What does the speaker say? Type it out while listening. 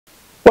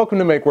Welcome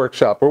to Make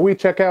Workshop, where we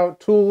check out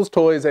tools,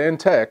 toys, and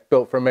tech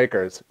built for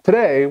makers.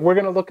 Today, we're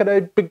going to look at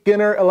a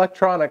beginner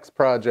electronics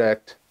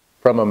project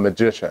from a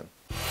magician.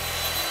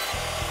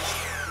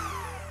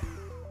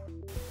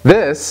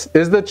 This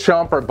is the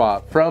Chomper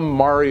Bot from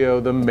Mario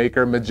the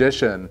Maker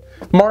Magician.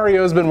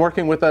 Mario's been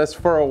working with us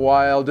for a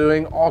while,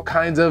 doing all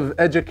kinds of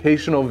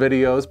educational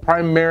videos,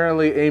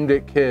 primarily aimed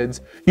at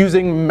kids,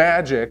 using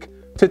magic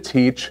to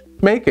teach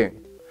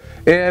making.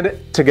 And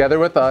together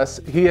with us,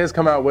 he has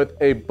come out with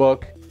a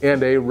book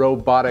and a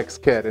robotics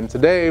kit. And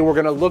today we're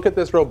going to look at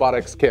this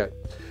robotics kit.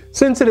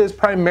 Since it is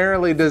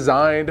primarily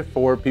designed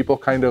for people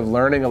kind of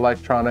learning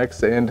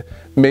electronics and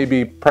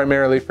maybe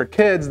primarily for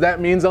kids,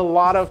 that means a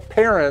lot of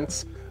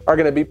parents are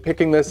going to be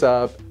picking this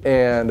up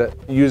and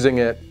using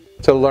it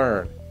to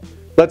learn.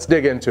 Let's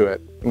dig into it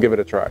and give it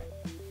a try.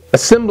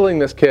 Assembling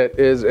this kit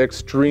is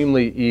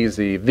extremely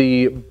easy.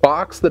 The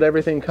box that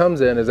everything comes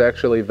in is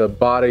actually the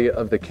body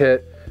of the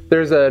kit.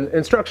 There's an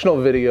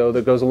instructional video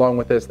that goes along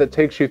with this that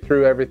takes you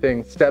through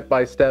everything step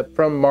by step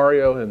from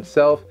Mario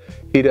himself.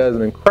 He does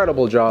an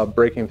incredible job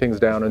breaking things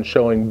down and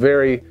showing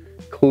very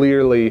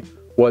clearly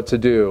what to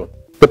do.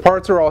 The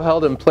parts are all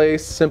held in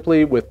place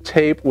simply with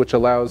tape, which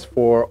allows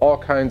for all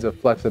kinds of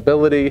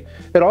flexibility.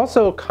 It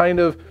also kind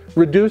of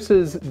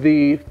reduces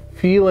the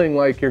feeling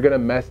like you're gonna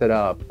mess it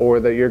up or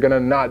that you're gonna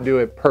not do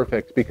it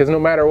perfect, because no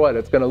matter what,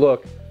 it's gonna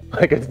look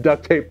like it's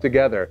duct taped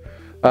together.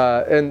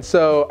 And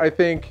so I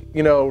think,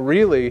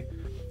 really,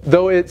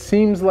 though it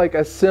seems like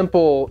a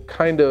simple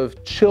kind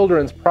of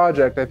children's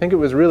project, I think it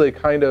was really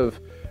kind of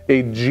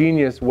a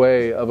genius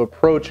way of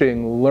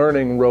approaching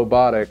learning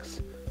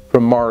robotics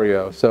from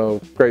Mario. So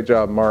great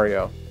job,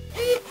 Mario.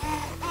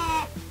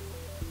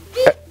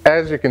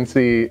 As you can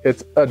see,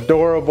 it's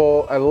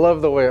adorable. I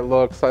love the way it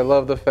looks. I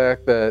love the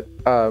fact that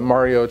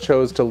Mario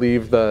chose to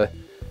leave the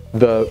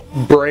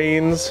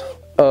brains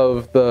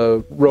of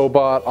the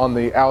robot on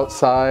the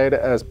outside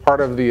as part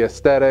of the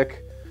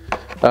aesthetic.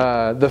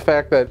 The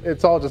fact that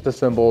it's all just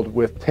assembled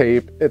with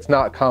tape, it's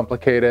not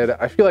complicated.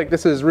 I feel like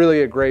this is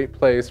really a great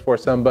place for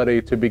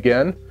somebody to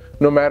begin,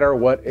 no matter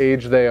what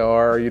age they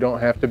are. You don't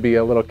have to be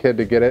a little kid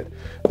to get it.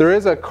 There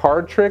is a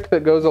card trick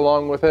that goes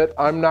along with it.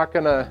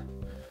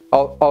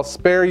 I'll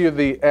spare you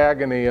the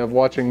agony of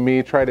watching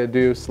me try to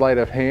do sleight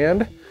of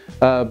hand,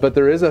 but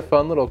there is a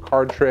fun little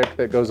card trick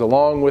that goes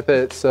along with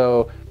it.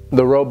 So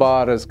the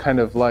robot is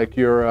kind of like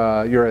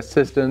your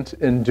assistant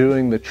in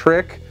doing the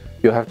trick.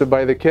 You'll have to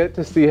buy the kit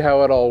to see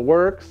how it all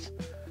works.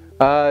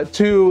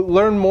 To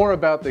learn more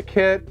about the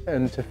kit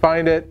and to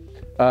find it,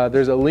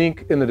 there's a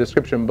link in the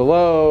description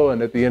below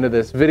and at the end of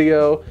this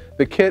video.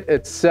 The kit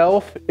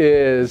itself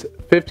is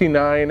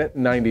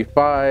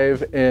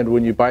 $59.95, and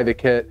when you buy the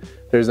kit,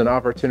 there's an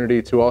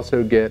opportunity to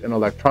also get an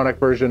electronic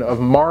version of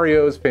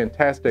Mario's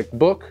fantastic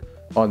book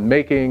on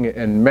making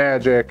and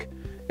magic.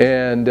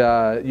 And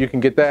you can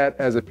get that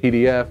as a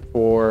PDF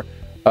for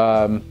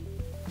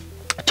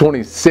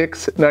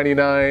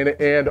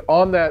 $26.99. And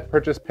on that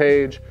purchase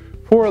page,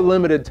 for a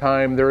limited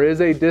time, there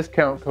is a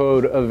discount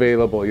code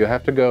available. You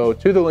have to go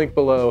to the link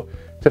below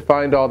to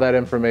find all that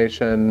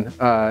information.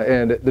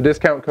 And the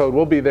discount code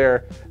will be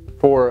there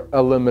for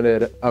a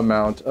limited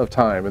amount of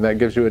time. And that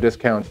gives you a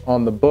discount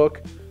on the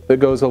book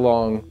that goes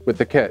along with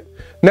the kit.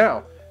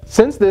 Now,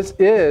 since this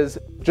is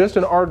just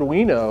an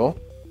Arduino,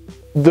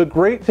 the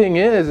great thing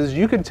is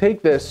you can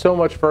take this so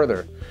much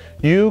further.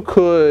 You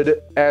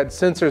could add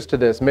sensors to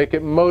this, make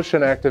it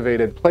motion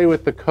activated, play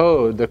with the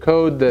code. The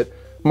code that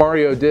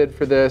Mario did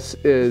for this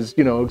is,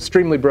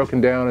 extremely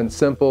broken down and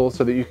simple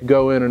so that you could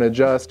go in and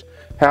adjust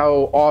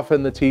how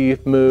often the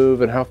teeth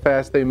move and how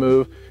fast they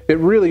move. It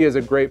really is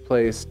a great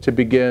place to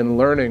begin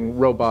learning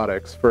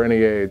robotics for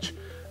any age.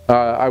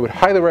 I would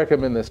highly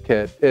recommend this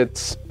kit.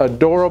 It's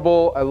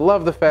adorable. I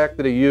love the fact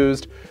that he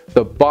used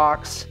the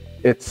box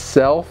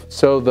itself,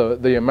 so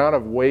the amount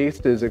of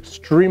waste is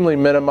extremely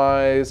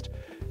minimized,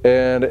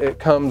 and it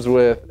comes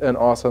with an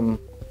awesome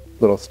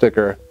little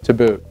sticker to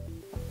boot.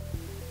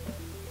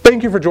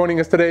 Thank you for joining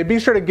us today. Be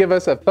sure to give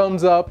us a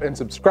thumbs up and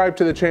subscribe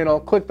to the channel.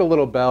 Click the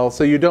little bell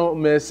so you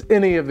don't miss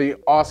any of the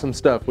awesome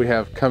stuff we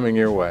have coming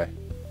your way.